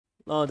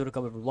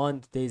Welcome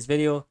everyone. Today's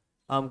video,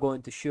 I'm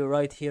going to show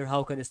right here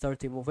how can I start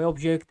to move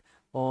object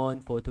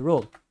on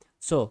PhotoRoom.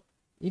 So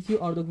if you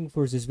are looking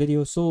for this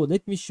video, so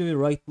let me show you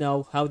right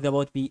now how the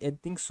about be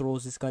editing through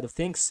this kind of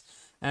things.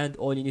 And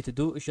all you need to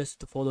do is just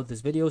to follow this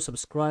video,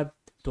 subscribe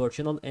to our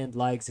channel and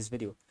like this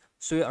video.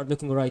 So we are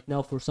looking right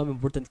now for some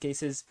important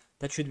cases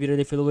that should be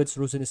really fluid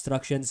through the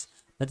instructions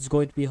that is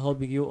going to be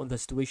helping you on the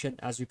situation,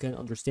 as you can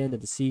understand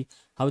and see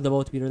how the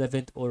about be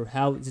relevant or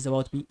how this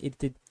about be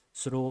edited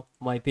through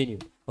my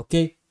opinion.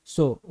 Okay,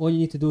 so all you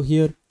need to do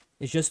here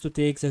is just to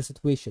take the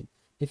situation.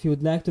 If you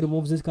would like to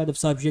remove this kind of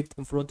subject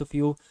in front of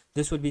you,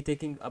 this will be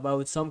taking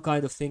about some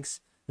kind of things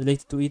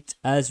related to it,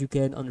 as you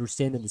can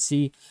understand and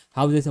see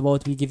how this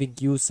about be giving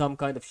you some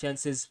kind of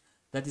chances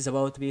that is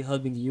about to be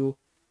helping you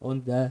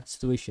on the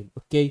situation.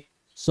 Okay,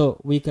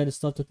 so we can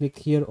start to click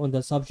here on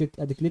the subject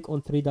and click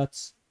on three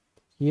dots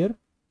here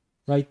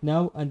right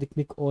now and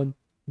click on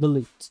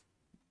delete.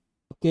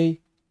 Okay,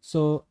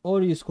 so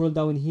or you scroll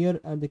down here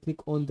and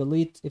click on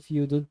delete if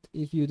you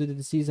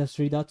didn't see the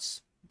three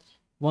dots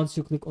once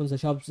you click on the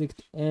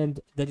subject, and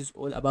that is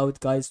all about,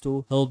 guys,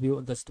 to help you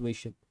in the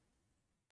situation.